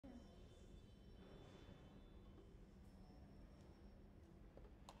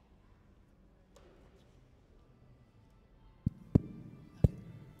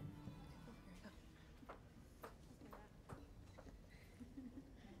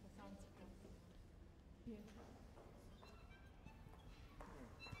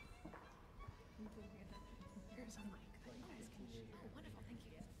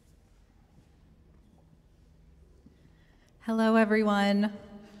Hello, everyone.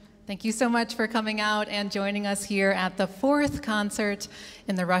 Thank you so much for coming out and joining us here at the 4th concert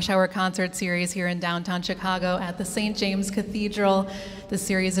in the Rush Hour concert series here in downtown Chicago at the St. James Cathedral. The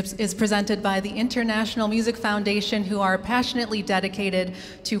series is presented by the International Music Foundation, who are passionately dedicated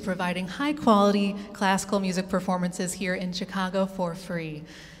to providing high-quality classical music performances here in Chicago for free.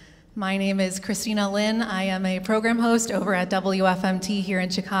 My name is Christina Lin. I am a program host over at WFMT here in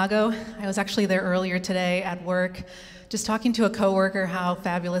Chicago. I was actually there earlier today at work, just talking to a coworker how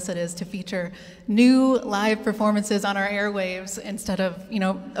fabulous it is to feature new live performances on our airwaves instead of,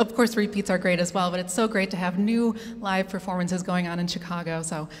 of course repeats are great as well, but it's so great to have new live performances going on in Chicago.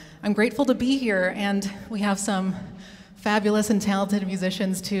 So I'm grateful to be here, and we have some fabulous and talented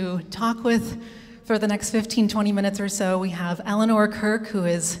musicians to talk with for the next 15-20 minutes or so. We have Eleanor Kirk, who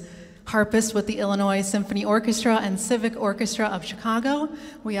is harpist with the Illinois Symphony Orchestra and Civic Orchestra of Chicago.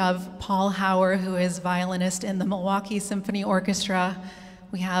 We have Paul Hauer, who is violinist in the Milwaukee Symphony Orchestra.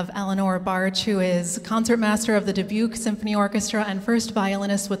 We have Eleanor Bartsch, who is concertmaster of the Dubuque Symphony Orchestra and first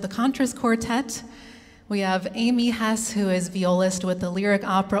violinist with the Contras Quartet. We have Amy Hess, who is violist with the Lyric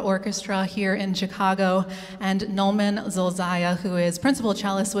Opera Orchestra here in Chicago, and Nomin Zolzaya, who is principal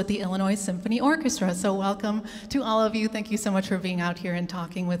cellist with the Illinois Symphony Orchestra. So welcome to all of you. Thank you so much for being out here and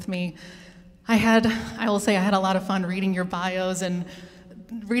talking with me. I will say I had a lot of fun reading your bios and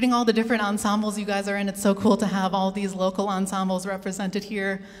reading all the different ensembles you guys are in. It's so cool to have all these local ensembles represented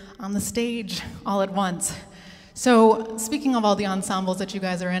here on the stage all at once. So speaking of all the ensembles that you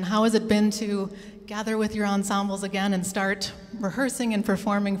guys are in, how has it been to gather with your ensembles again and start rehearsing and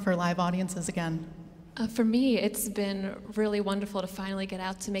performing for live audiences again? For me, it's been really wonderful to finally get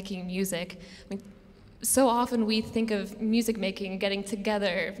out to making music. I mean, so often we think of music making, getting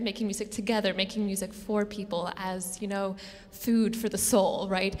together, making music for people as, food for the soul,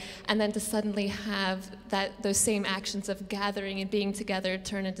 right? And then to suddenly have those same actions of gathering and being together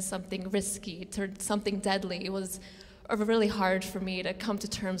turn into something risky, turn something deadly, was really hard for me to come to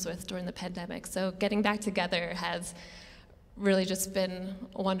terms with during the pandemic. So getting back together has really just been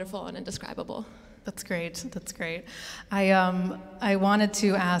wonderful and indescribable. That's great. That's great. I wanted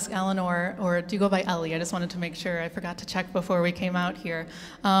to ask Eleanor, or do you go by Ellie? I just wanted to make sure. I forgot to check before we came out here.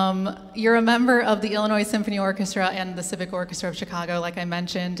 You're a member of the Illinois Symphony Orchestra and the Civic Orchestra of Chicago, like I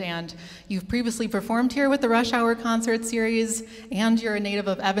mentioned, and you've previously performed here with the Rush Hour concert series, and you're a native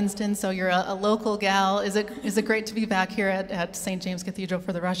of Evanston, so you're a local gal. Is it great to be back here at St. James Cathedral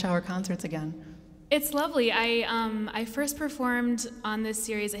for the Rush Hour concerts again? It's lovely. I first performed on this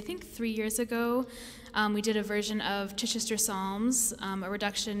series, I think 3 years ago. We did a version of Chichester Psalms, a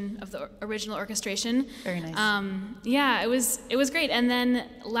reduction of the original orchestration. Very nice. Yeah, it was great. And then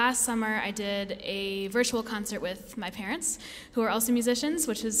last summer I did a virtual concert with my parents, who are also musicians,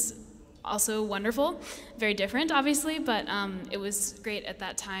 which is also wonderful. Very different, obviously, but it was great at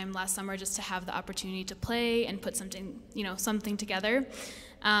that time last summer just to have the opportunity to play and put something together.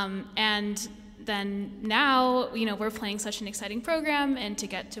 And then now, we're playing such an exciting program, and to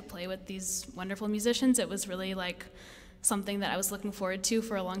get to play with these wonderful musicians, it was really like something that I was looking forward to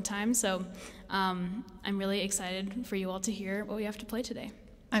for a long time. So I'm really excited for you all to hear what we have to play today.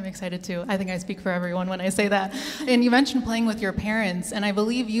 I'm excited too. I think I speak for everyone when I say that. And you mentioned playing with your parents, and I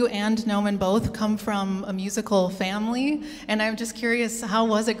believe you and Nomin both come from a musical family, and I'm just curious, how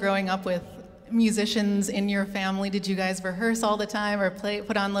was it growing up with musicians in your family? Did you guys rehearse all the time or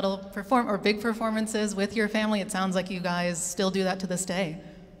put on little big performances with your family? It sounds like you guys still do that to this day.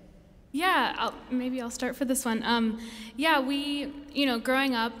 Yeah, maybe I'll start for this one. Yeah, we,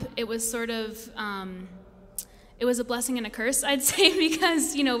 growing up, it was sort of, it was a blessing and a curse, I'd say,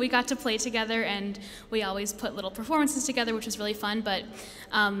 because, we got to play together and we always put little performances together, which was really fun, but,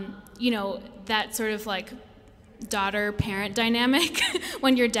 that sort of like daughter-parent dynamic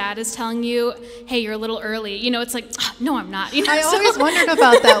when your dad is telling you, hey, you're a little early, it's like, no, I'm not. I always wondered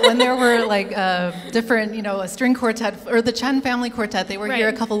about that when there were like different, a string quartet, or the Chen family quartet, they were here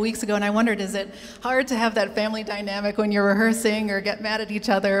a couple weeks ago, and I wondered, is it hard to have that family dynamic when you're rehearsing or get mad at each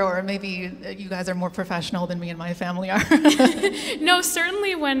other, or maybe you guys are more professional than me and my family are? No,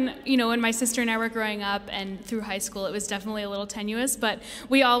 certainly when my sister and I were growing up and through high school, it was definitely a little tenuous, but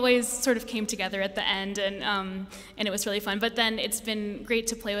we always sort of came together at the end, and it was really fun. But then it's been great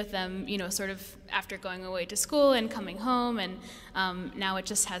to play with them, sort of after going away to school and coming home, and now it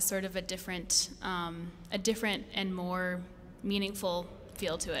just has sort of a different and more meaningful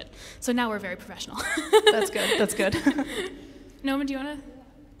feel to it. So now we're very professional. That's good. That's good. Nomin, do you want to?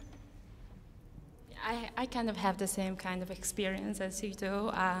 I kind of have the same kind of experience as you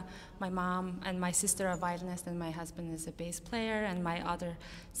do. My mom and my sister are violinists, and my husband is a bass player, and my other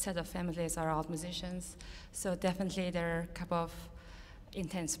set of families are all musicians. So definitely there are a couple of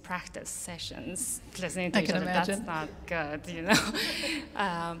intense practice sessions listening to each other. That's not good, you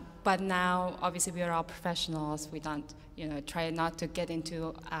know. But now, obviously, we are all professionals. We don't, you know, try not to get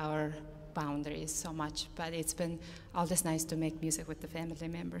into our boundaries so much, but it's been always nice to make music with the family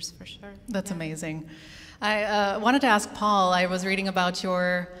members, for sure. That's amazing. I wanted to ask Paul, I was reading about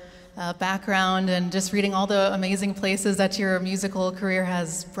your background and just reading all the amazing places that your musical career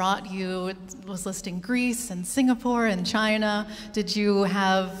has brought you. It was listing Greece and Singapore and China. Did you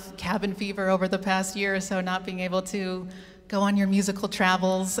have cabin fever over the past year or so, not being able to go on your musical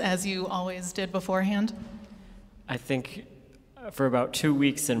travels as you always did beforehand? I think for about 2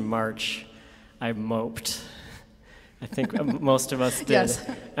 weeks in March, I moped. I think most of us did. Yes.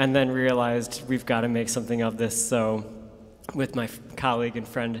 And then realized we've got to make something of this. So with my colleague and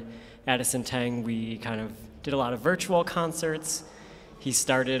friend Addison Tang, we kind of did a lot of virtual concerts. He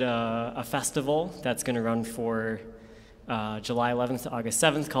started a festival that's going to run for July 11th to August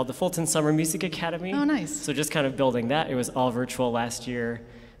 7th called the Fulton Summer Music Academy. Oh, nice. So just kind of building that. It was all virtual last year.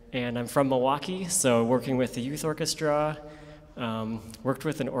 And I'm from Milwaukee, so working with the youth orchestra, worked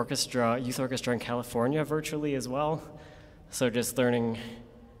with an orchestra, youth orchestra in California virtually as well. So just learning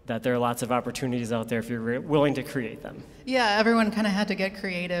that there are lots of opportunities out there if you're willing to create them. Yeah, everyone kind of had to get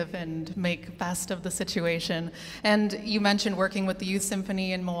creative and make best of the situation. And you mentioned working with the Youth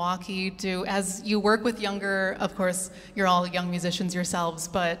Symphony in Milwaukee. As you work with younger, of course, you're all young musicians yourselves,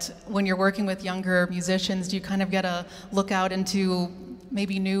 but when you're working with younger musicians, do you kind of get a look out into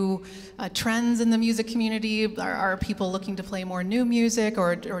maybe new trends in the music community? Are people looking to play more new music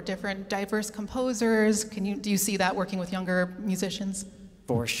or different diverse composers? Do you see that working with younger musicians?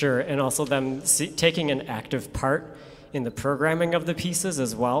 For sure, and also them taking an active part in the programming of the pieces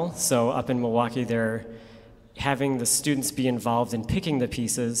as well. So up in Milwaukee, they're having the students be involved in picking the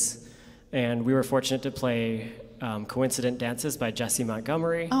pieces, and we were fortunate to play Coincident Dances by Jessie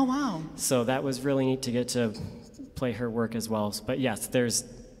Montgomery. Oh, wow. So that was really neat to get to play her work as well. But yes, there's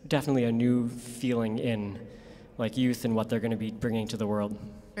definitely a new feeling in like youth and what they're going to be bringing to the world.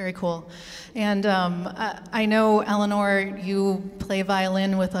 Very cool. And I know, Eleanor, you play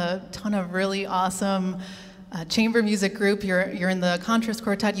violin with a ton of really awesome chamber music group. You're in the Contrast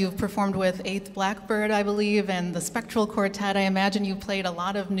Quartet. You've performed with Eighth Blackbird, I believe, and the Spectral Quartet. I imagine you've played a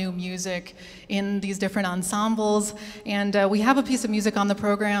lot of new music in these different ensembles. And we have a piece of music on the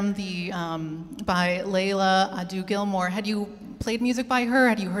program by Leila, Adu-Gilmore. Had you played music by her?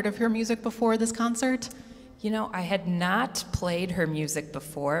 Had you heard of her music before this concert? You know, I had not played her music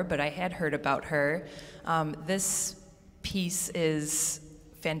before, but I had heard about her. This piece is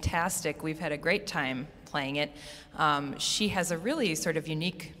fantastic. We've had a great time playing it. She has a really sort of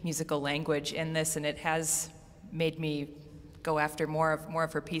unique musical language in this, and it has made me go after more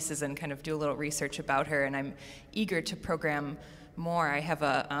of her pieces and kind of do a little research about her, and I'm eager to program more.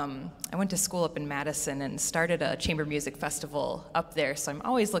 I went to school up in Madison and started a chamber music festival up there, so I'm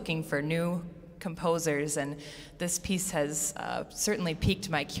always looking for new composers, and this piece has certainly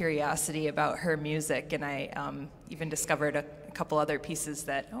piqued my curiosity about her music, and I even discovered a couple other pieces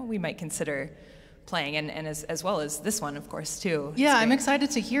that we might consider playing, and as well as this one, of course, too. Yeah, I'm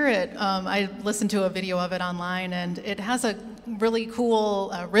excited to hear it. I listened to a video of it online, and it has a really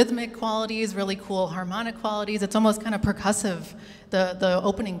cool rhythmic qualities, really cool harmonic qualities. It's almost kind of percussive, the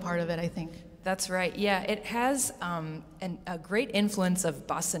opening part of it, I think. That's right. Yeah, it has a great influence of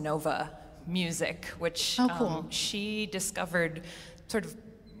bossa nova music, which cool. She discovered sort of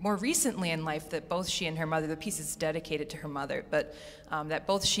more recently in life, that both she and her mother, the piece is dedicated to her mother, but that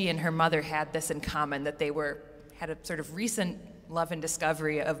both she and her mother had this in common, that they had a sort of recent love and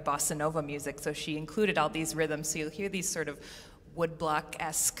discovery of bossa nova music. So she included all these rhythms, so you'll hear these sort of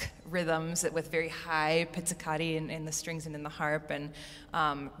woodblock-esque rhythms with very high pizzicati in the strings and in the harp, and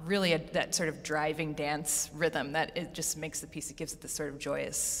really that sort of driving dance rhythm that it just makes the piece, it gives it this sort of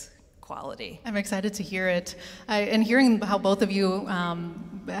joyous quality. I'm excited to hear it. And hearing how both of you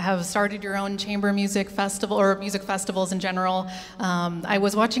have started your own chamber music festival, or music festivals in general. I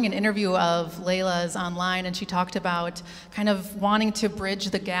was watching an interview of Leila's online, and she talked about kind of wanting to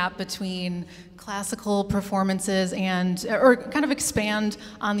bridge the gap between classical performances or kind of expand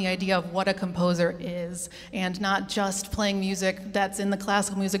on the idea of what a composer is, and not just playing music that's in the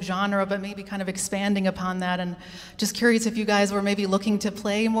classical music genre, but maybe kind of expanding upon that. And just curious if you guys were maybe looking to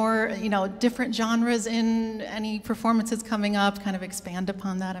play more, different genres in any performances coming up, kind of expand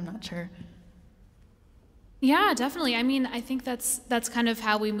upon that. I'm not sure. Yeah, definitely. I mean, I think that's kind of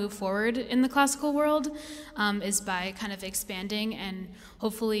how we move forward in the classical world, is by kind of expanding and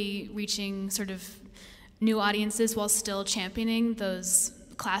hopefully reaching sort of new audiences while still championing those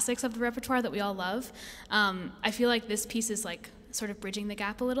classics of the repertoire that we all love. I feel like this piece is like sort of bridging the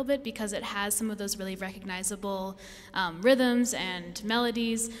gap a little bit because it has some of those really recognizable rhythms and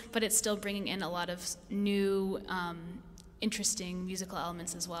melodies, but it's still bringing in a lot of new, interesting musical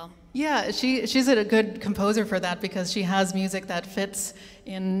elements as well. Yeah, she's a good composer for that because she has music that fits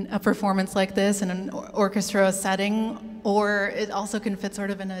in a performance like this in an orchestra setting, or it also can fit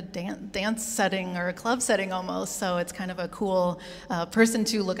sort of in a dance setting or a club setting almost. So it's kind of a cool person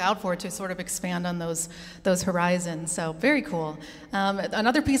to look out for to sort of expand on those horizons. So very cool.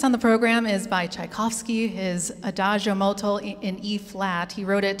 Another piece on the program is by Tchaikovsky, his Adagio Molto in E flat. He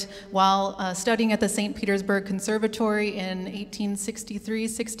wrote it while studying at the St. Petersburg Conservatory in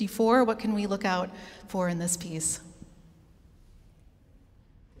 1863-64. What can we look out for in this piece?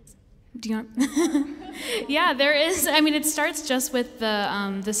 Do you want? Yeah, there is. I mean, it starts just with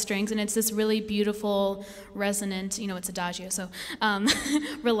the strings, and it's this really beautiful, resonant. You know, it's Adagio, so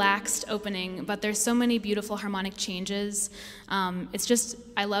relaxed opening. But there's so many beautiful harmonic changes. It's just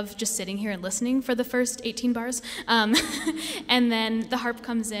I love just sitting here and listening for the first 18 bars, and then the harp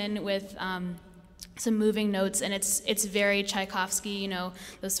comes in with. Some moving notes, and it's very Tchaikovsky, you know,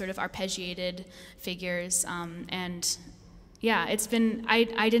 those sort of arpeggiated figures, and yeah, it's been,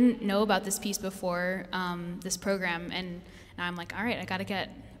 I didn't know about this piece before this program, and now I'm like, all right, I gotta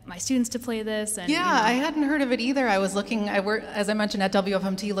get my students to play this. And, yeah, you know. I hadn't heard of it either. I was looking, as I mentioned at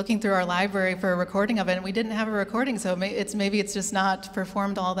WFMT, looking through our library for a recording of it, and we didn't have a recording, so maybe it's just not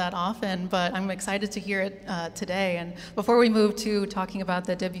performed all that often, but I'm excited to hear it today. And before we move to talking about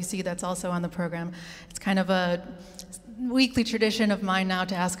the Debussy that's also on the program, it's kind of a weekly tradition of mine now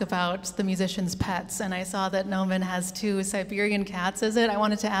to ask about the musicians' pets, and I saw that Nomin has 2 Siberian cats, is it? I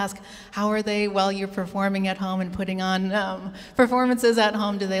wanted to ask, how are they while you're performing at home and putting on performances at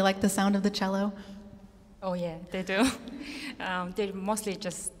home? Do they like the sound of the cello? Oh yeah, they do. They're mostly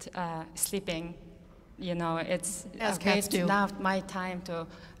just sleeping. You know, it's as cats do. Not my time to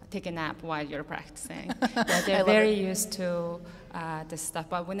take a nap while you're practicing. Yeah, they're very used to this stuff,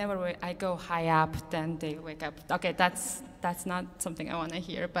 but whenever I go high up, then they wake up. Okay, that's not something I want to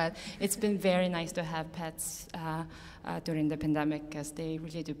hear, but it's been very nice to have pets during the pandemic because they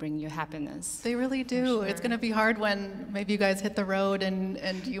really do bring you happiness. They really do. Sure. It's going to be hard when maybe you guys hit the road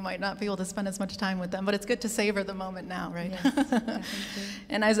and you might not be able to spend as much time with them, but it's good to savor the moment now, right? Yes, definitely.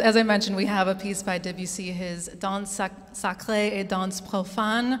 And as I mentioned, we have a piece by Debussy, his Danse, sacrée et danse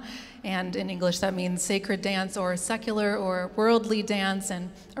profane, and in English that means sacred dance or secular or worldly dance.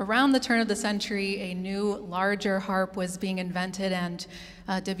 And around the turn of the century, a new, larger harp was being invented, and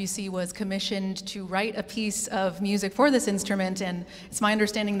Debussy was commissioned to write a piece of music for this instrument. And it's my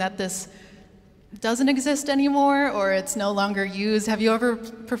understanding that this doesn't exist anymore, or it's no longer used. Have you ever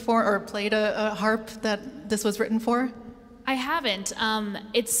performed or played a harp that this was written for? I haven't.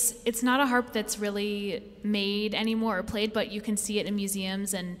 It's not a harp that's really made anymore or played, but you can see it in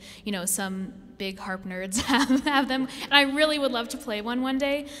museums, and you know, some big harp nerds have them. And I really would love to play one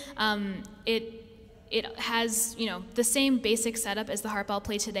day. It has, you know, the same basic setup as the harp I'll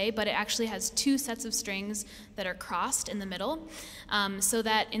play today, but it actually has 2 sets of strings that are crossed in the middle, so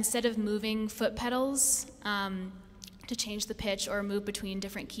that instead of moving foot pedals to change the pitch or move between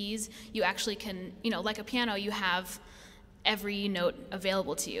different keys, you actually can, you know, like a piano, you have every note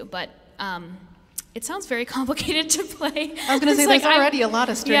available to you, but it sounds very complicated to play. I was going to say, there's already a lot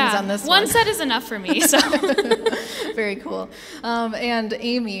of strings on this one. One set is enough for me, so. Very cool. And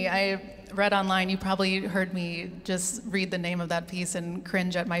Amy, I read online, you probably heard me just read the name of that piece and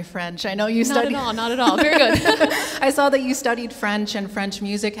cringe at my French. I know you studied... Not at all. Very good. I saw that you studied French and French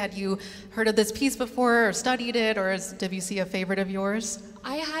music. Had you heard of this piece before or studied it, or is Debussy a favorite of yours?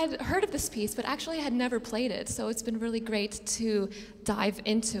 I had heard of this piece, but actually I had never played it, so it's been really great to dive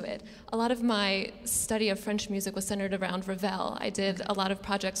into it. A lot of my study of French music was centered around Ravel. I did a lot of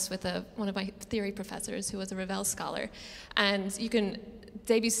projects with one of my theory professors who was a Ravel scholar, and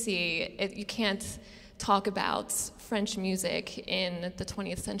Debussy, you can't talk about French music in the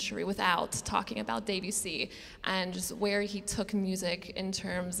 20th century without talking about Debussy and just where he took music in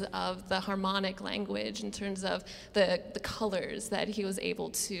terms of the harmonic language, in terms of the colors that he was able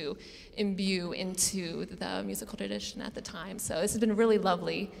to imbue into the musical tradition at the time. So this has been really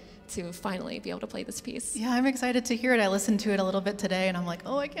lovely to finally be able to play this piece. Yeah, I'm excited to hear it. I listened to it a little bit today, and I'm like,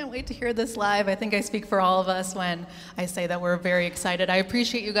 oh, I can't wait to hear this live. I think I speak for all of us when I say that we're very excited. I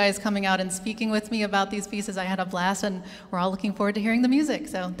appreciate you guys coming out and speaking with me about these pieces. I had a blast, and we're all looking forward to hearing the music.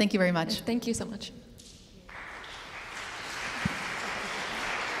 So thank you very much. Thank you so much.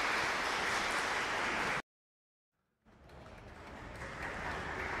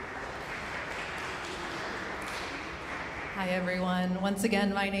 Hi, everyone. Once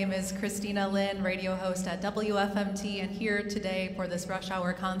again, my name is Christina Lin, radio host at WFMT, and here today for this Rush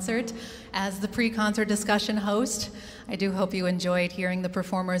Hour concert as the pre-concert discussion host. I do hope you enjoyed hearing the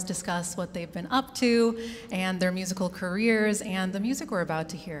performers discuss what they've been up to and their musical careers and the music we're about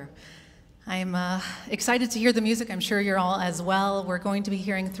to hear. I'm excited to hear the music. I'm sure you're all as well. We're going to be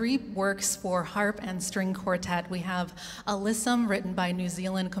hearing 3 works for harp and string quartet. We have Alyssum, written by New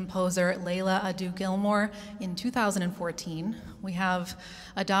Zealand composer Leila Adu-Gilmore in 2014. We have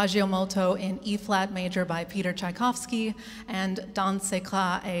Adagio Molto in E-flat major by Pyotr Tchaikovsky, and Danse,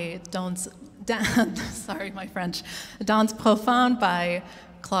 sorry, my French, Danse profane by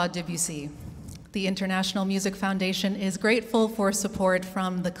Claude Debussy. The International Music Foundation is grateful for support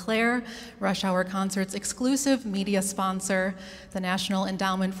from the Claire, Rush Hour Concert's exclusive media sponsor, the National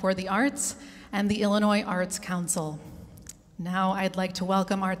Endowment for the Arts, and the Illinois Arts Council. Now I'd like to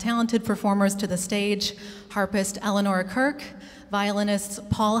welcome our talented performers to the stage, harpist Eleanor Kirk, violinists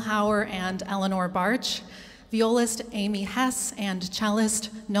Paul Hauer and Eleanor Bartsch, violist Amy Hess, and cellist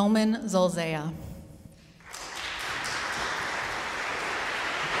Nomin Zolzaya.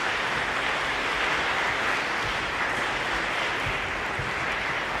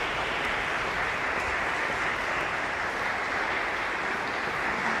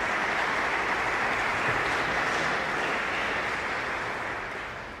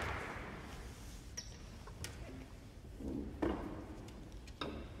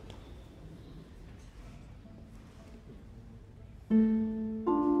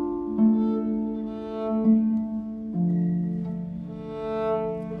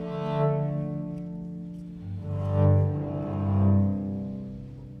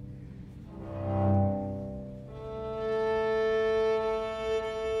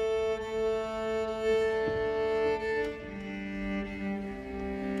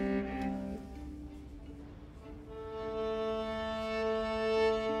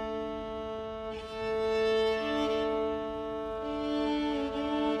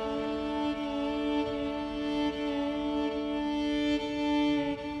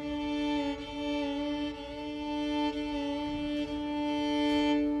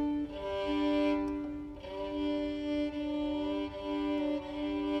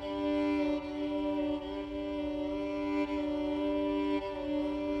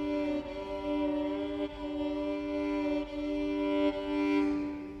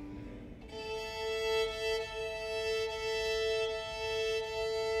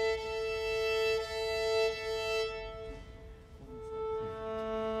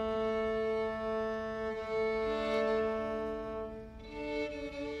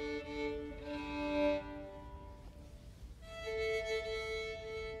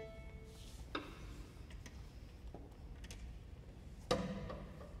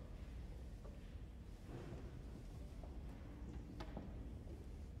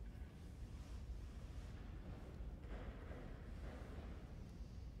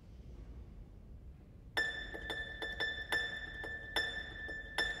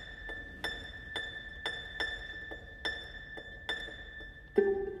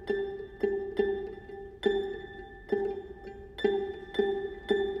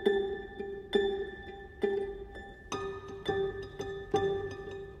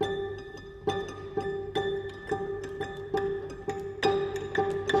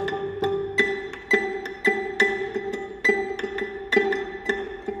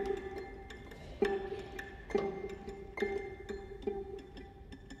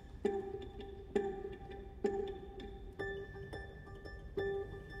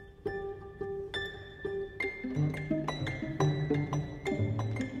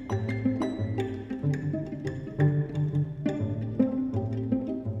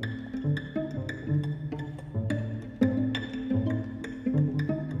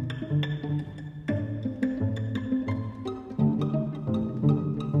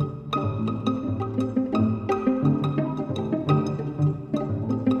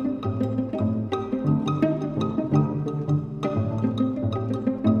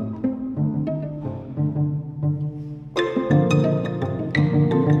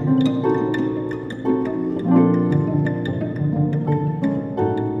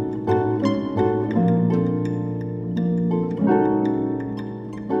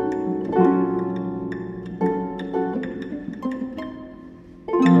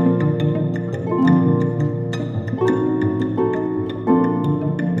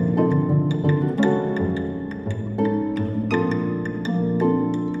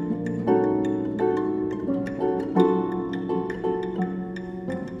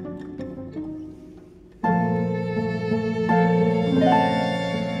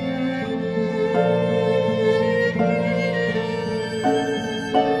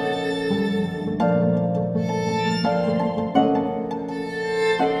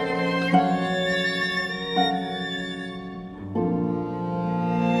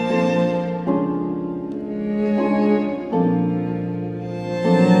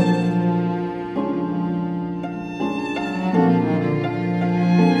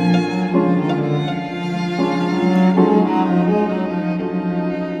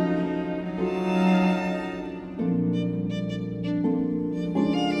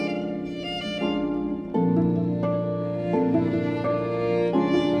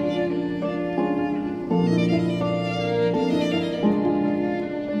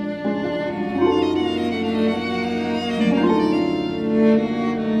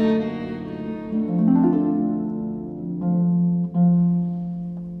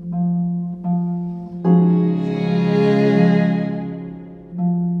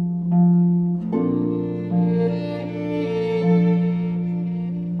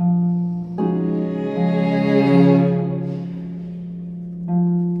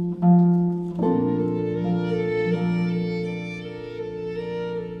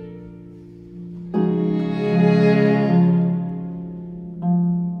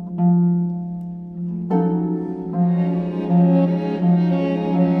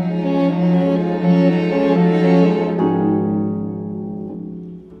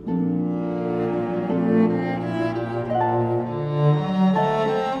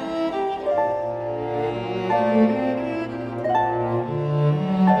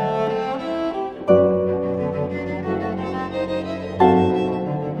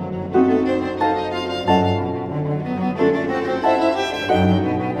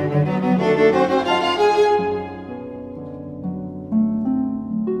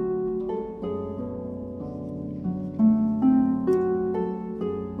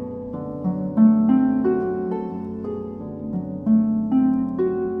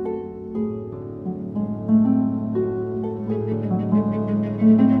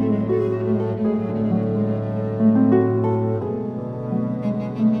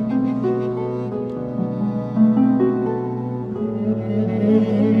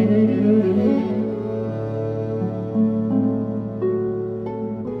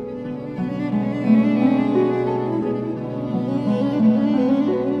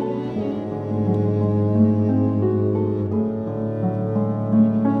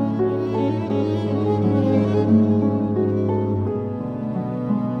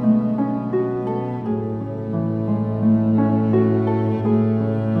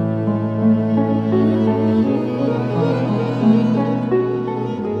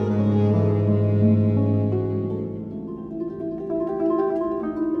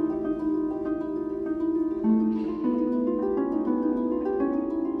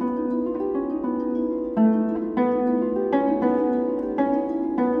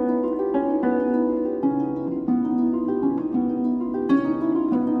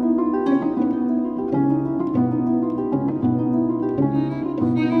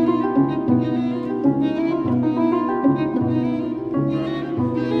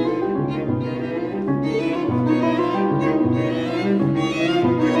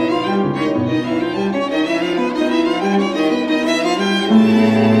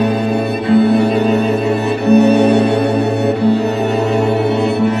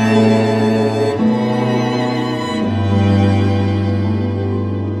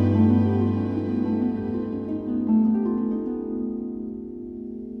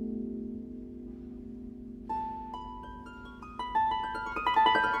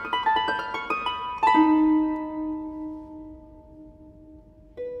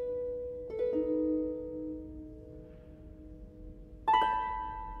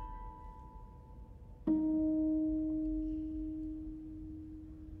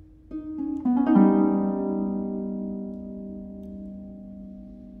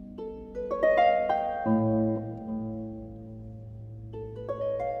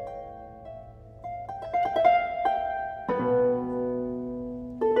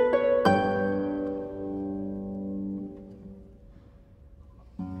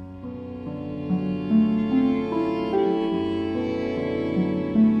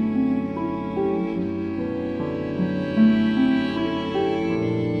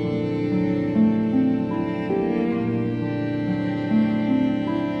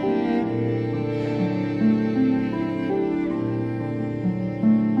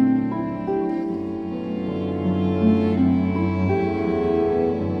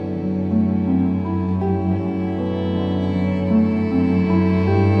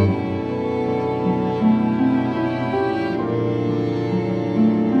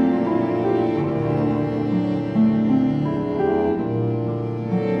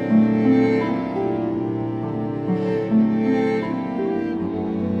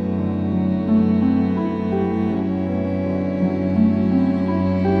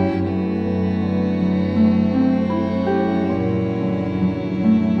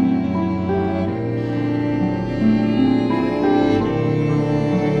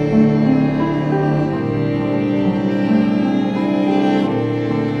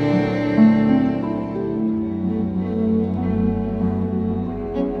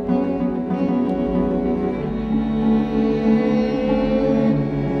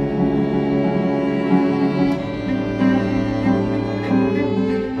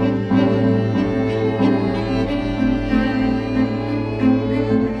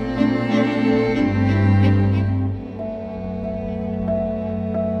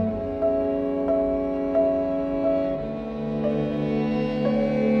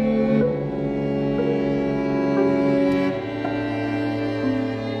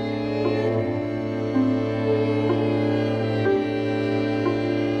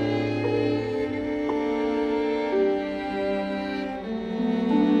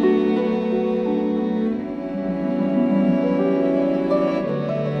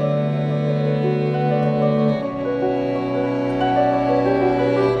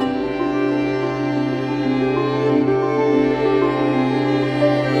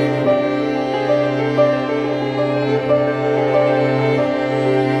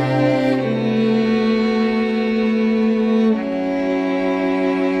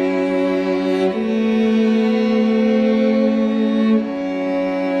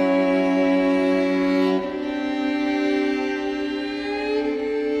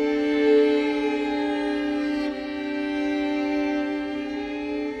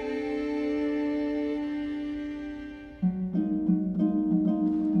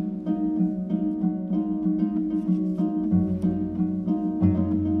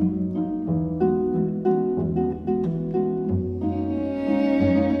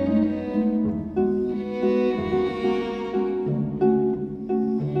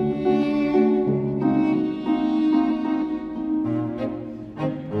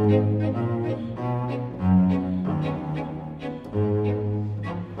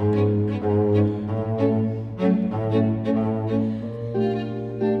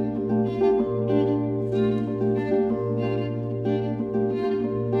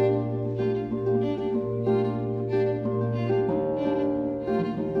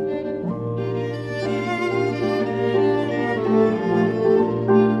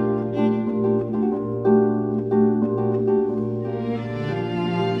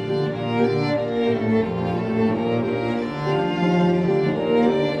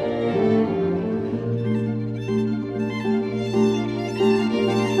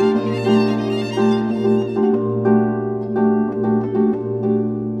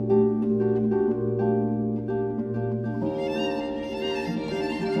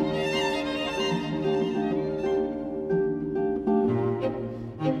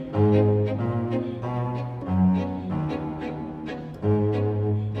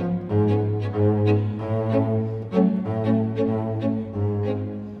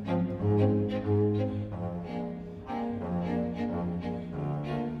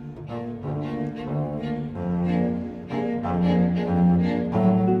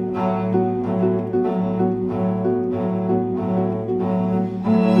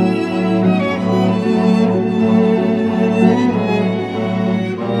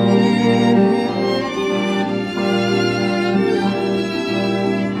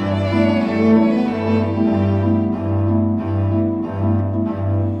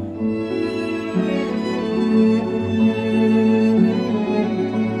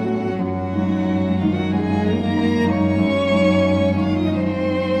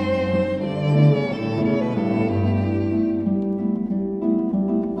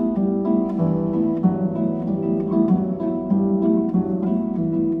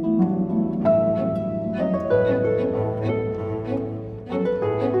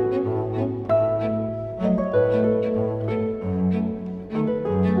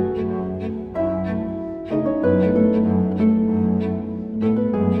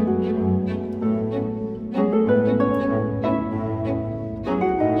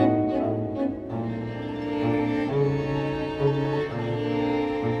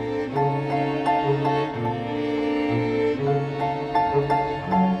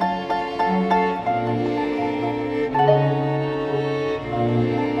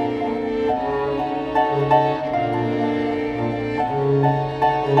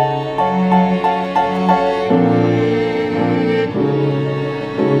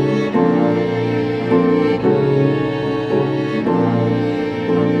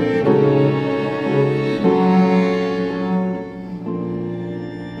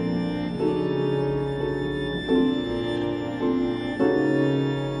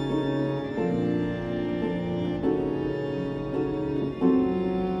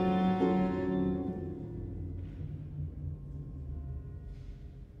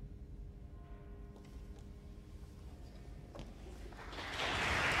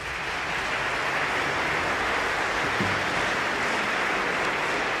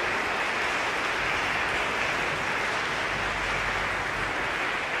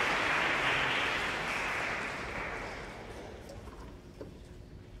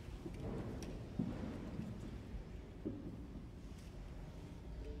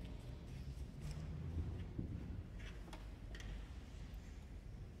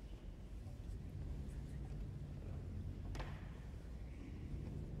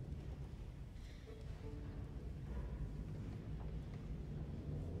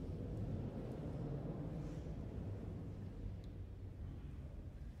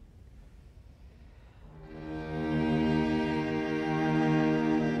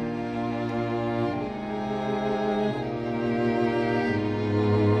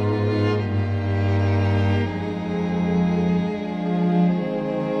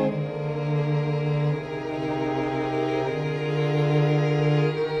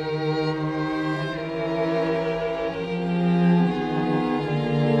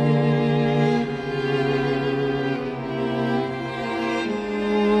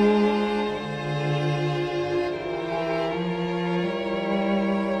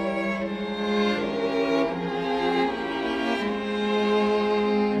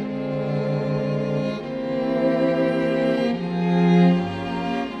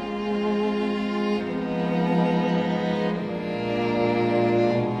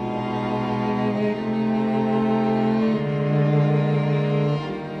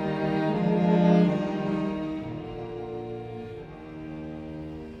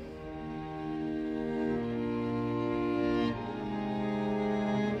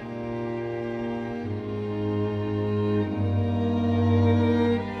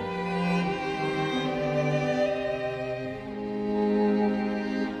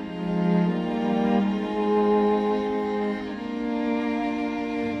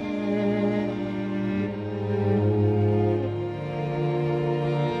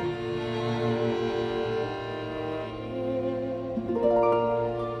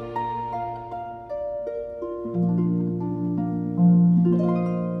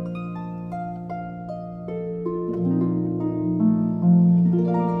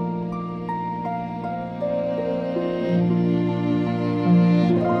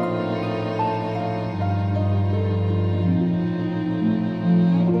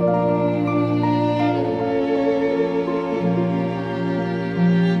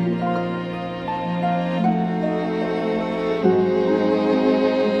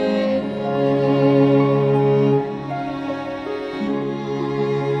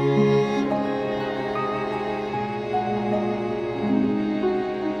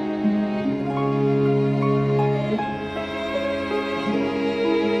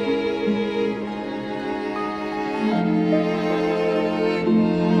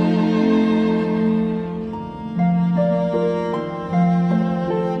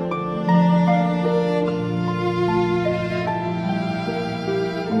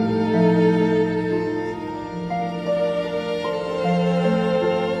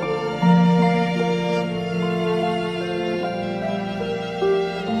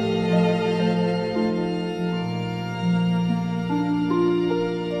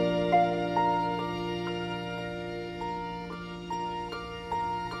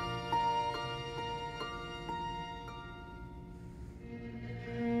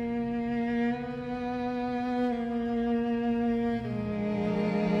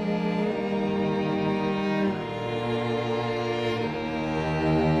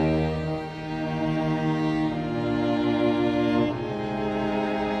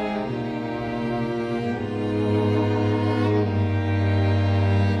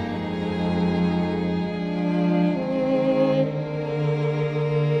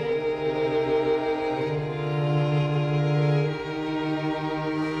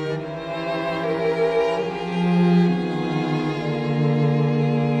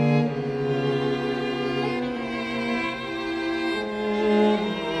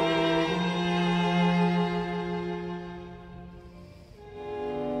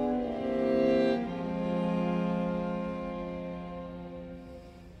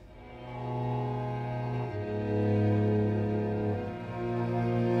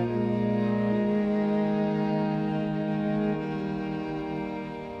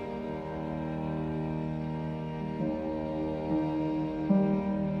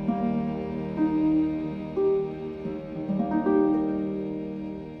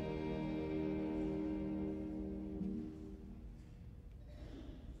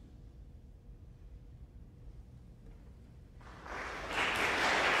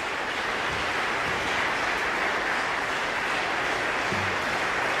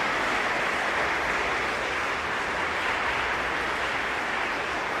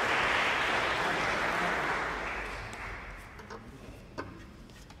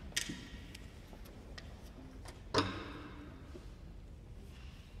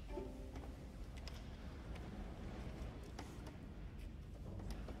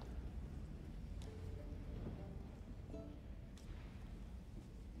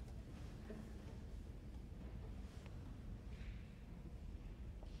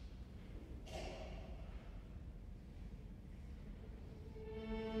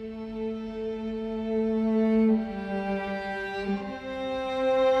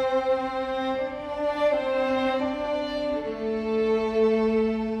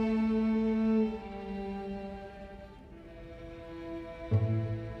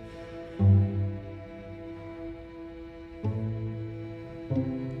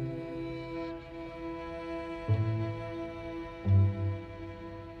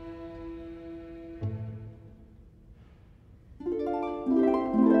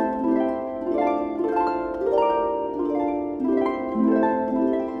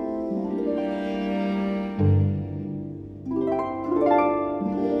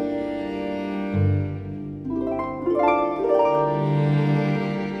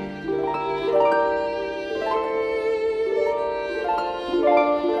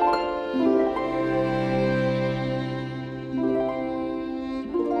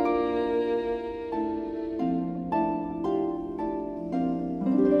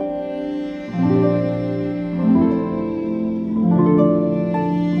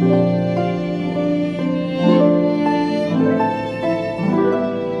 you.